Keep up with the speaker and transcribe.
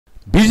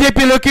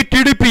బీజేపీలోకి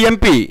TDP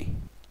MP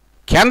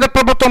కేంద్ర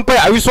ప్రభుత్వంపై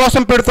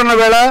అవిశ్వాసం పెడుతున్న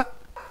వేళ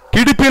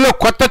టీడీపీలో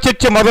కొత్త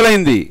చర్చ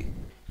మొదలైంది.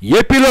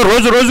 ఏపీలో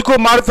రోజు రోజుకు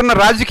మారుతున్న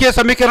రాజకీయ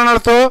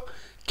సమీకరణలతో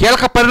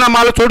కీలక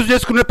పరిణామాలు చోటు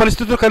చేసుకునే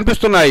పరిస్థితులు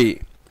కనిపిస్తున్నాయి.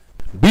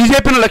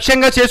 బీజేపీని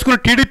లక్ష్యంగా చేసుకుని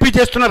టీడీపీ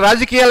చేస్తున్న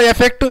రాజకీయాల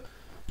ఎఫెక్ట్,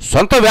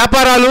 సొంత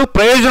వ్యాపారాలు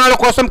ప్రయోజనాల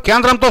కోసం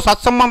కేంద్రంతో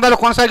సత్సంబంధాలు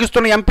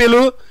కొనసాగిస్తున్న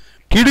ఎంపీలు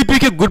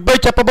టీడీపీకి గుడ్ బై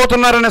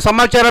చెప్పబోతున్నారనే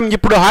సమాచారం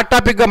ఇప్పుడు హాట్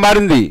టాపిక్గా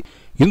మారింది.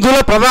 ఇందులో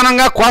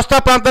ప్రధానంగా కోస్తా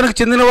ప్రాంతానికి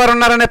చెందిన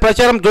వారున్నారనే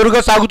ప్రచారం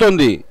జోరుగా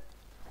సాగుతోంది.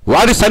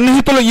 వారి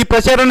సన్నిహితులు ఈ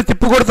ప్రచారాన్ని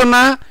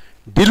తిప్పికొడుతున్నా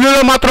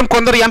ఢిల్లీలో మాత్రం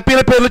కొందరు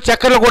ఎంపీల పేర్లు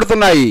చక్కర్లు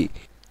కొడుతున్నాయి.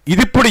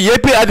 ఇదిప్పుడు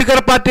ఏపీ అధికార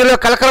పార్టీలో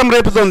కలకలం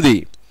రేపుతోంది.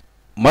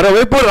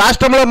 మరోవైపు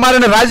రాష్ట్రంలో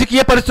మారిన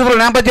రాజకీయ పరిస్థితుల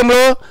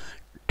నేపథ్యంలో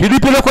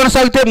టీడీపీలో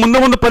కొనసాగితే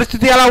ముందు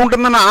పరిస్థితి ఎలా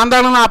ఉంటుందన్న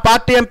ఆందోళన ఆ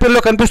పార్టీ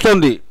ఎంపీల్లో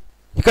కనిపిస్తోంది.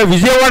 ఇక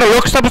విజయవాడ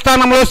లోక్సభ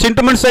స్థానంలో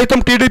సెంటిమెంట్ సైతం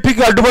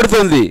టీడీపీకి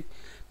అడ్డుపడుతోంది.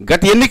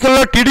 గత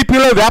ఎన్నికల్లో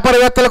టీడీపీలో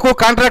వ్యాపారవేత్తలకు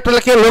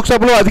కాంట్రాక్టర్లకే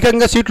లోక్సభలో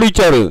అధికంగా సీట్లు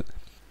ఇచ్చారు.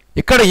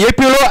 ఇక్కడ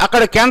ఏపీలో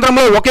అక్కడ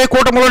కేంద్రంలో ఒకే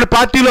కూటమిలోని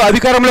పార్టీలు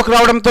అధికారంలోకి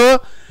రావడంతో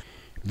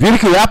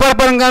వీరికి వ్యాపార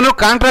పరంగాను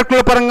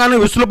కాంట్రాక్టుల పరంగాను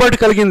వెసులుబాటు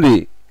కలిగింది.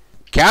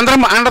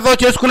 కేంద్రం అండతో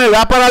చేసుకునే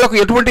వ్యాపారాలకు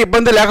ఎటువంటి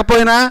ఇబ్బంది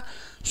లేకపోయినా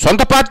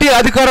సొంత పార్టీ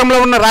అధికారంలో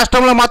ఉన్న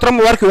రాష్ట్రంలో మాత్రం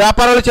వారికి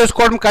వ్యాపారాలు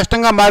చేసుకోవడం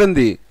కష్టంగా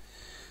మారింది.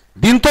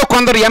 దీంతో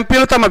కొందరు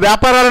ఎంపీలు తమ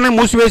వ్యాపారాలను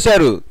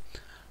మూసివేశారు.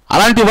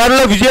 అలాంటి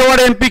వారిలో విజయవాడ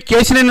ఎంపీ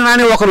కేసినేని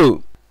నాని ఒకరు.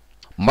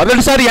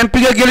 మొదటిసారి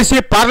ఎంపీగా గెలిచి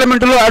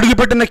పార్లమెంటులో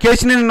అడుగుపెట్టిన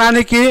కేసినేని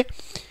నానికి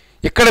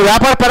ఇక్కడ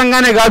వ్యాపార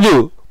పరంగానే కాదు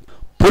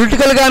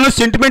పొలిటికల్గాను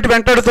సెంటిమెంట్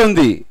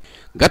వెంటాడుతోంది.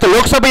 గత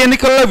లోక్సభ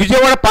ఎన్నికల్లో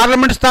విజయవాడ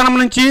పార్లమెంటు స్థానం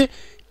నుంచి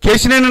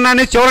కేసినేని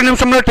నాని చివరి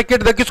నిమిషంలో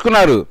టికెట్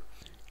దక్కించుకున్నారు.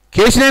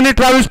 కేసినేని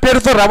ట్రావెల్స్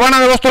పేరుతో రవాణా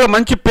వ్యవస్థలో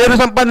మంచి పేరు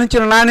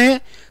సంపాదించిన నాని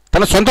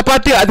తన సొంత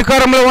పార్టీ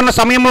అధికారంలో ఉన్న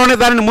సమయంలోనే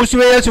దానిని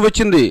మూసివేయాల్సి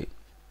వచ్చింది.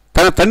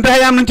 తన తండ్రి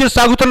హయాం నుంచి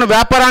సాగుతున్న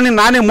వ్యాపారాన్ని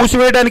నాని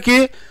మూసివేయడానికి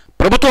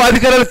ప్రభుత్వ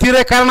అధికారులు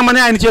తీరే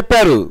కారణమని ఆయన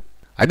చెప్పారు.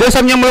 అదే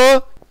సమయంలో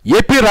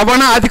ఏపీ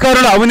రవాణా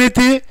అధికారుల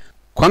అవినీతి,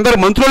 కొందరు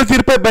మంత్రుల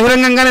తీరుపై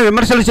బహిరంగంగానే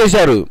విమర్శలు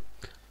చేశారు.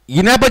 ఈ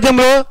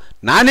నేపథ్యంలో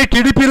నాని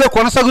టీడీపీలో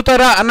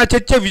కొనసాగుతారా అన్న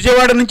చర్చ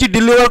విజయవాడ నుంచి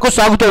ఢిల్లీ వరకు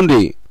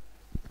సాగుతోంది.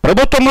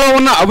 ప్రభుత్వంలో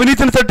ఉన్న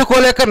అవినీతిని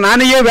తట్టుకోలేక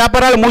నానియే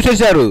వ్యాపారాలు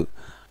మూసేశారు.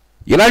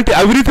 ఇలాంటి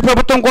అవినీతి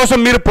ప్రభుత్వం కోసం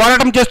మీరు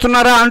పోరాటం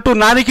చేస్తున్నారా అంటూ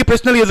నానికి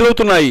ప్రశ్నలు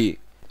ఎదురవుతున్నాయి.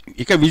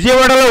 ఇక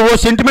విజయవాడలో ఓ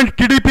సెంటిమెంట్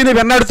టీడీపీని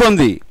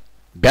వెన్నాడుతోంది.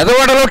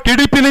 బెదవాడలో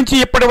టీడీపీ నుంచి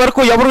ఇప్పటి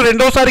వరకు ఎవరూ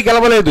రెండోసారి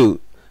గెలవలేదు.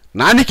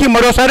 నానికి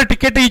మరోసారి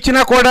టికెట్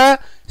ఇచ్చినా కూడా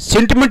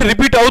సెంటిమెంట్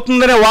రిపీట్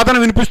అవుతుందనే వాదన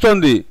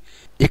వినిపిస్తోంది.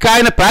 ఇక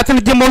ఆయన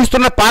ప్రాతినిధ్యం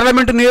వహిస్తున్న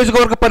పార్లమెంటు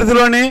నియోజకవర్గ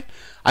పరిధిలోని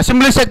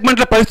అసెంబ్లీ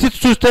సెగ్మెంట్ల పరిస్థితి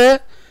చూస్తే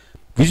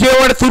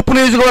విజయవాడ తూర్పు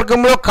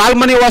నియోజకవర్గంలో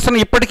కాల్మనీ వాసన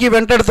ఇప్పటికీ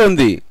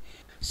వెంటాడుతోంది.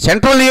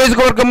 సెంట్రల్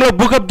నియోజకవర్గంలో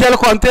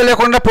భూకబ్జాలకు అంతే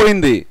లేకుండా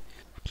పోయింది.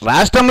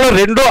 రాష్ట్రంలో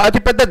రెండో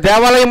అతిపెద్ద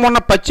దేవాలయం ఉన్న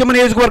పశ్చిమ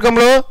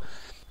నియోజకవర్గంలో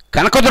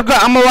కనకదుర్గ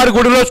అమ్మవారి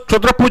గుడిలో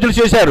క్షుద్ర పూజలు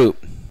చేశారు.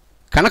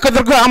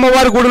 కనకదుర్గ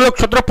అమ్మవారి గుడిలో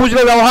క్షుద్ర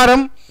పూజల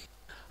వ్యవహారం,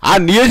 ఆ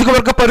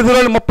నియోజకవర్గ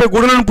పరిధిలోని 30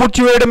 గుడులను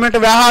పూడ్చివేయడం వంటి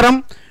వ్యవహారం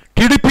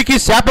టీడీపీకి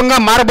శాపంగా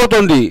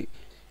మారబోతోంది.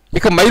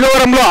 ఇక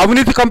మైలవరంలో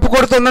అవినీతి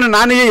కంపుకొడుతోందని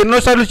నాని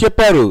ఎన్నోసార్లు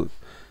చెప్పారు.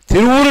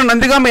 తిరువూరు,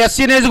 నందిగామ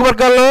ఎస్సీ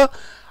నియోజకవర్గాల్లో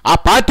ఆ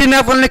పార్టీ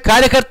నేతల్ని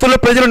కార్యకర్తలు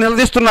ప్రజలు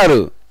నిలదీస్తున్నారు.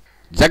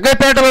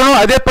 జగ్గైపేటలోనూ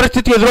అదే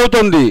పరిస్థితి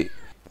ఎదురవుతోంది.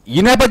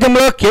 ఈ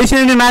నేపథ్యంలో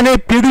కేసినేని నాని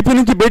టీడీపీ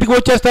నుంచి బయటకు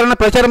వచ్చేస్తారన్న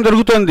ప్రచారం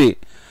జరుగుతోంది.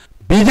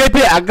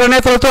 బీజేపీ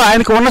అగ్రనేతలతో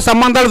ఆయనకు ఉన్న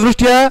సంబంధాల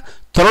దృష్ట్యా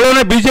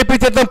త్వరలోనే బీజేపీ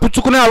తీర్థం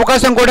పుచ్చుకునే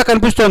అవకాశం కూడా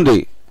కనిపిస్తోంది.